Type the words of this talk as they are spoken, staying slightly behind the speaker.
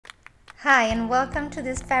Hi and welcome to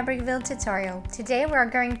this Fabricville tutorial. Today we are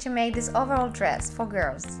going to make this overall dress for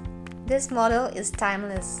girls. This model is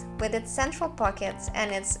timeless, with its central pockets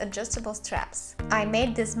and its adjustable straps. I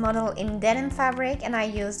made this model in denim fabric and I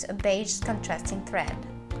used a beige contrasting thread.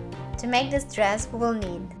 To make this dress we will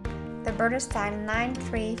need the Burdestyle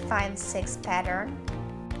 9356 pattern,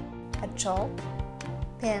 a chalk,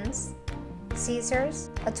 pins,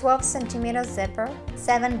 scissors, a 12 cm zipper,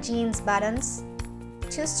 7 jeans buttons,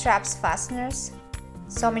 2 straps fasteners,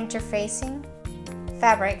 some interfacing,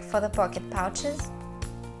 fabric for the pocket pouches,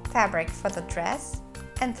 fabric for the dress,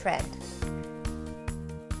 and thread.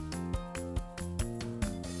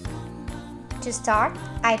 To start,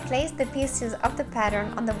 I placed the pieces of the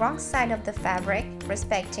pattern on the wrong side of the fabric,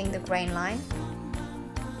 respecting the grain line.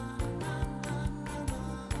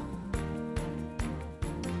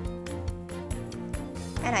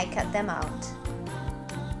 And I cut them out.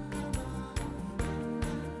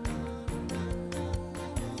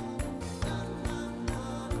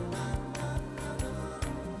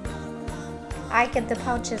 I cut the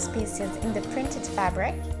pouches pieces in the printed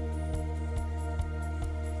fabric,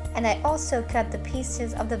 and I also cut the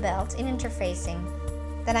pieces of the belt in interfacing.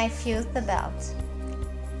 Then I fused the belt.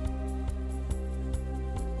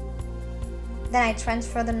 Then I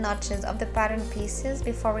transfer the notches of the pattern pieces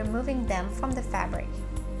before removing them from the fabric.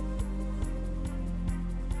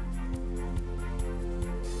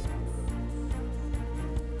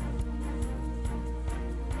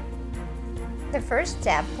 The first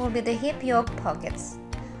step will be the hip yoke pockets.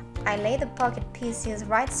 I lay the pocket pieces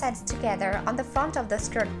right sides together on the front of the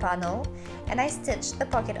skirt panel and I stitch the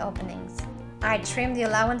pocket openings. I trim the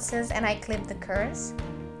allowances and I clip the curves.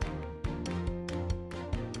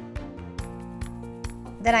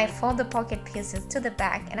 Then I fold the pocket pieces to the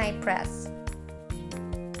back and I press.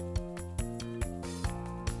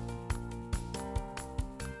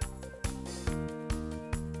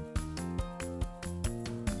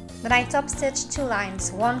 Then I top stitch 2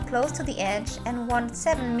 lines, one close to the edge and one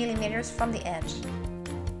 7 mm from the edge.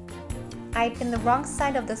 I pin the wrong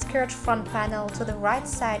side of the skirt front panel to the right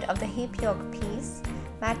side of the hip yoke piece,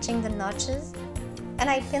 matching the notches, and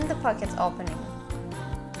I pin the pocket opening.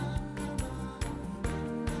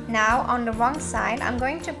 Now on the wrong side, I'm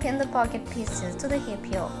going to pin the pocket pieces to the hip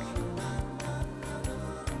yoke.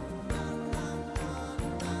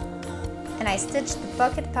 And I stitch the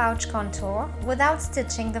pocket pouch contour without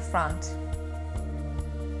stitching the front.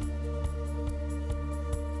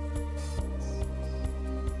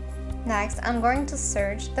 Next, I'm going to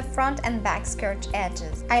serge the front and back skirt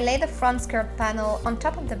edges. I lay the front skirt panel on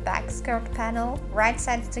top of the back skirt panel, right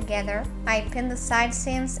sides together. I pin the side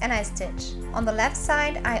seams and I stitch. On the left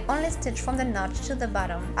side, I only stitch from the notch to the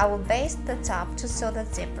bottom. I will baste the top to sew the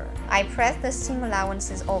zipper. I press the seam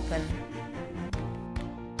allowances open.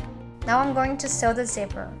 Now I'm going to sew the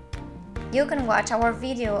zipper. You can watch our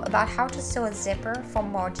video about how to sew a zipper for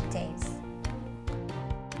more details.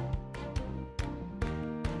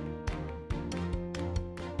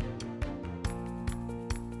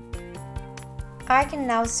 I can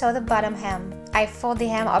now sew the bottom hem. I fold the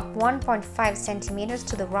hem up 1.5 cm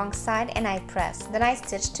to the wrong side and I press. Then I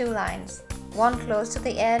stitch 2 lines. One close to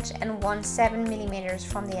the edge and one 7 mm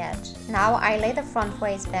from the edge. Now I lay the front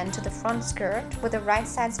waistband to the front skirt with the right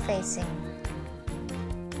sides facing.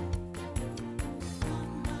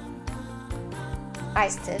 I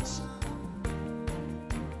stitch.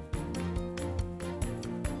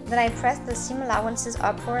 Then I press the seam allowances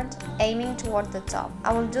upward, aiming toward the top.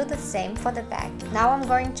 I will do the same for the back. Now I'm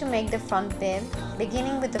going to make the front bib,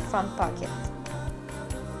 beginning with the front pocket.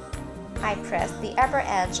 I press the upper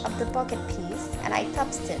edge of the pocket piece and I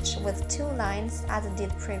top stitch with 2 lines as I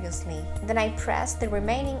did previously. Then I press the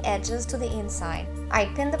remaining edges to the inside. I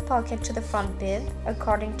pin the pocket to the front bib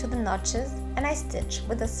according to the notches and I stitch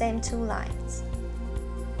with the same 2 lines.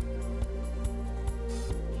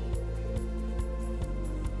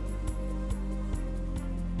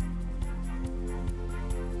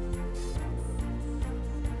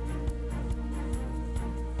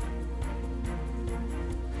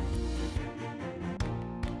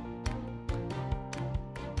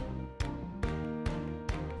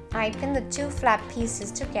 I pin the 2 flap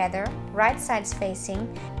pieces together, right sides facing,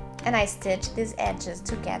 and I stitch these edges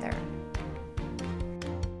together.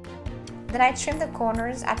 Then I trim the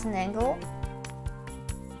corners at an angle.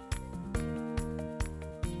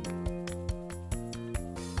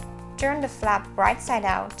 Turn the flap right side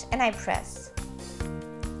out and I press.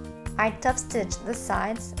 I top stitch the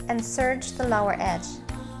sides and serge the lower edge.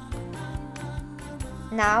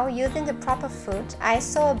 Now, using the proper foot, I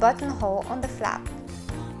sew a buttonhole on the flap.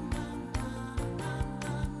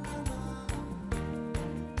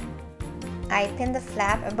 I pin the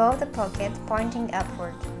flap above the pocket pointing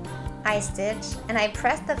upward. I stitch and I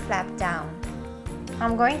press the flap down.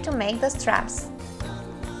 I'm going to make the straps.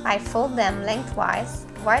 I fold them lengthwise,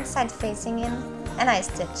 right side facing in, and I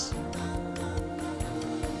stitch.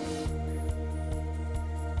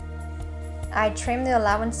 I trim the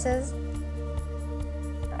allowances.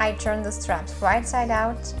 I turn the straps right side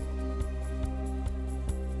out.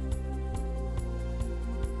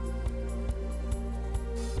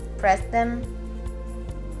 Press them,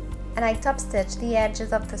 and I top stitch the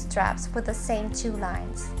edges of the straps with the same 2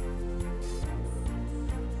 lines.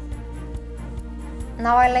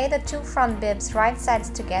 Now I lay the 2 front bibs right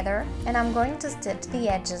sides together, and I'm going to stitch the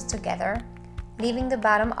edges together, leaving the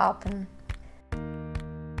bottom open.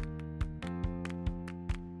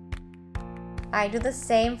 I do the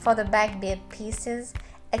same for the back bib pieces,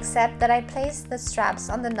 except that I place the straps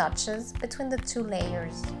on the notches between the 2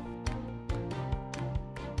 layers.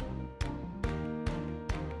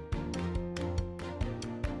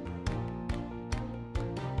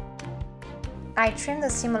 I trim the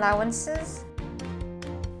seam allowances,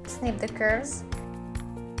 snip the curves,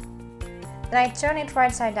 then I turn it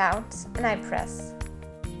right side out and I press.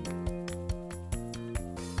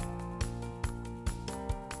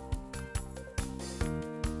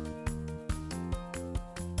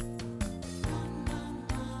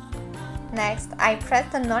 Next, I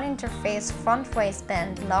press the non-interface front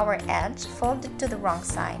waistband lower edge folded to the wrong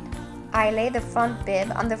side. I lay the front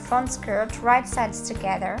bib on the front skirt right sides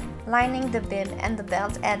together, lining the bib and the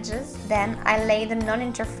belt edges. Then I lay the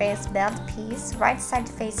non-interface belt piece right side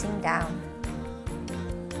facing down.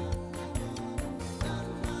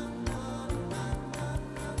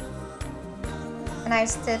 And I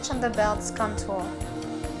stitch on the belt's contour.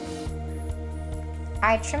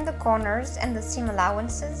 I trim the corners and the seam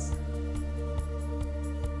allowances.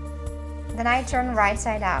 Then I turn right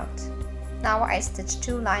side out. Now I stitch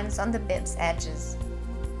 2 lines on the bib's edges.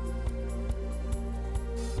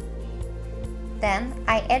 Then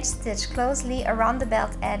I edge stitch closely around the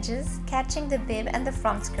belt edges, catching the bib and the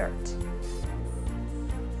front skirt.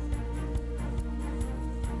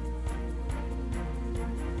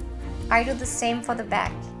 I do the same for the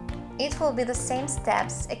back. It will be the same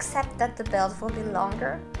steps, except that the belt will be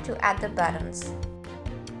longer to add the buttons.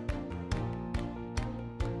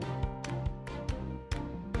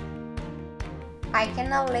 I can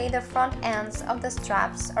now lay the front ends of the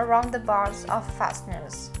straps around the bars of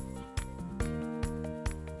fasteners.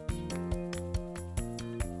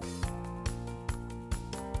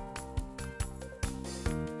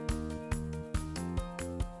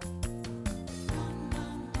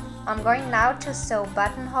 I'm going now to sew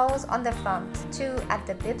buttonholes on the front, 2 at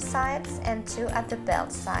the bib sides and 2 at the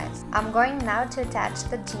belt sides. I'm going now to attach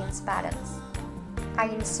the jeans buttons. I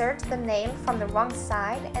insert the nail from the wrong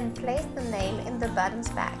side and place the nail in the button's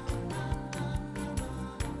back.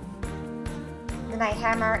 Then I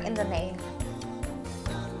hammer in the nail.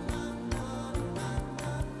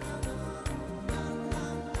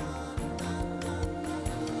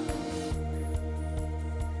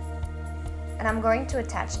 And I'm going to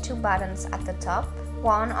attach 2 buttons at the top,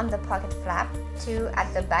 1 on the pocket flap, 2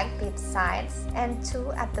 at the back bib sides, and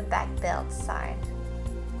 2 at the back belt side.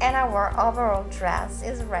 And our overall dress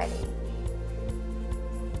is ready.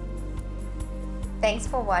 Thanks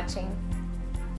for watching.